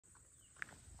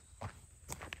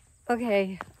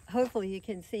Okay, hopefully you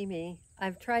can see me.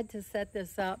 I've tried to set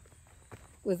this up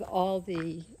with all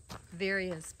the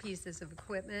various pieces of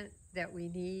equipment that we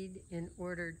need in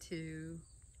order to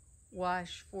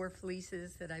wash 4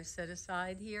 fleeces that I've set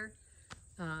aside here.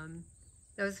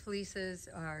 Those fleeces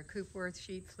are Coopworth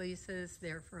sheep fleeces.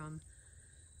 They're from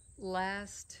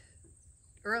last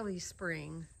early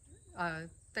spring,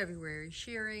 February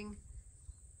shearing,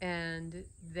 and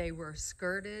they were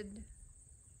skirted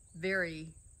very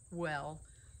well,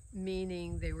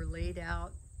 meaning they were laid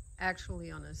out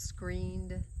actually on a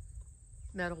screened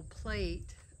metal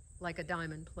plate, like a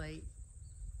diamond plate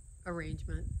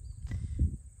arrangement.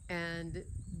 And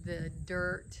the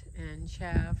dirt and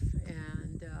chaff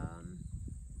and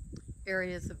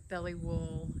areas of belly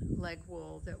wool, leg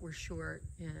wool that were short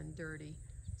and dirty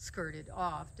skirted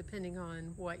off. Depending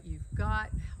on what you've got,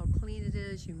 how clean it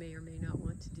is, you may or may not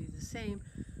want to do the same.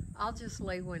 I'll just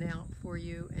lay one out for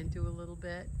you and do a little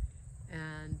bit,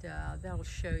 and that'll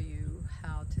show you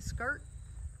how to skirt.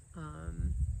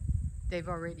 They've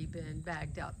already been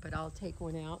bagged up, but I'll take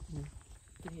one out and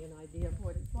give you an idea of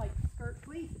what it's like to skirt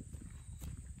fleeces.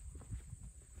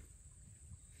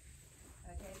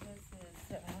 Okay, this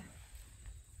is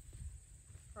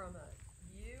from a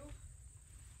view.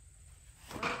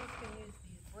 I'm just going to use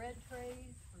these bread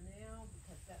trays for now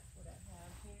because that's what I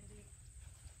have handy.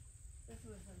 This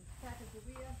was a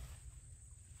Sacagawea,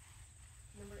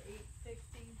 number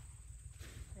 860,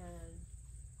 and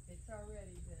it's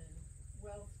already been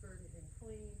well skirted and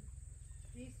clean.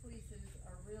 These fleeces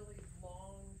are really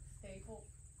long staple.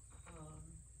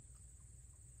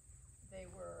 They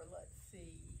were, let's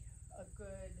see, a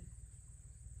good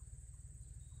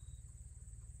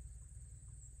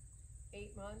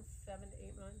 8 months, 7 to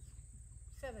 8 months,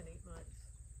 7, 8 months,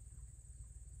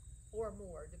 or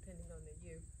more, depending on the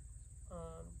ewe.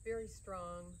 Very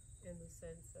strong in the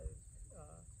sense of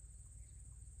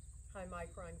high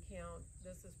micron count.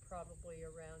 This is probably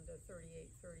around a 38,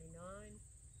 39,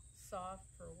 soft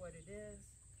for what it is.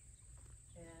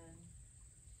 And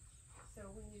so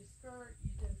when you skirt,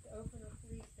 you just open a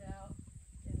fleece out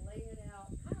and lay it out,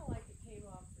 kind of like it came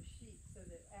off the sheet, so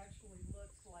that it actually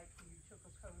looks like you took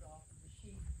a coat off of the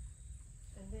sheet.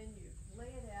 And then you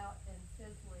lay it out and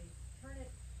simply turn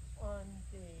it on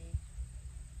the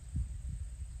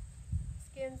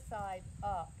skin side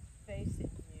up,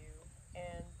 facing you,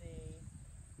 and the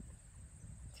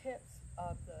tips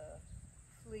of the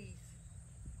fleece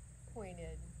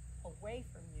pointed away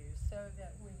from you, so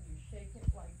that when you shake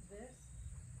it like this,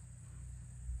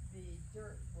 the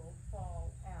dirt will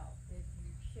fall out. If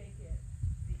you shake it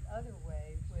the other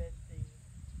way with the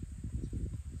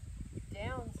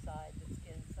downside, the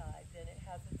skin side, then it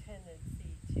has a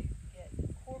tendency to get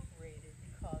incorporated,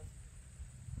 because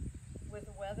with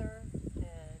the weather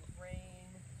and rain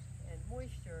and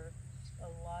moisture, a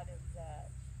lot of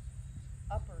that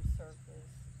upper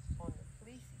surface on the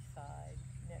fleecy side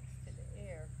next to the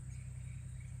air,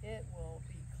 it will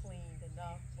be cleaned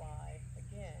enough by,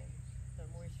 again, the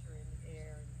moisture in the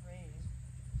air and rain,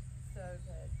 so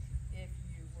that if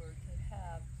you were to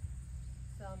have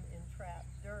some entrapped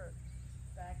dirt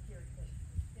back here to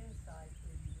the skin side,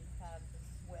 where you would have the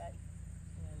sweat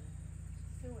and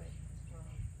sewage from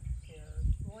their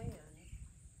glands,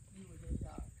 you would end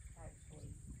up actually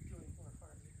doing more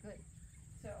harm than good.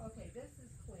 So, okay, this is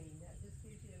clean. That just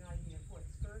gives you an idea of what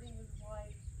skirting is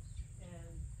like,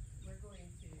 and we're going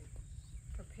to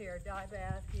prepare a dye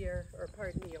bath here, or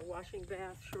pardon me, a washing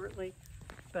bath shortly.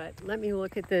 But let me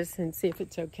look at this and see if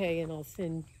it's okay, and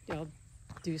I'll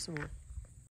do some more.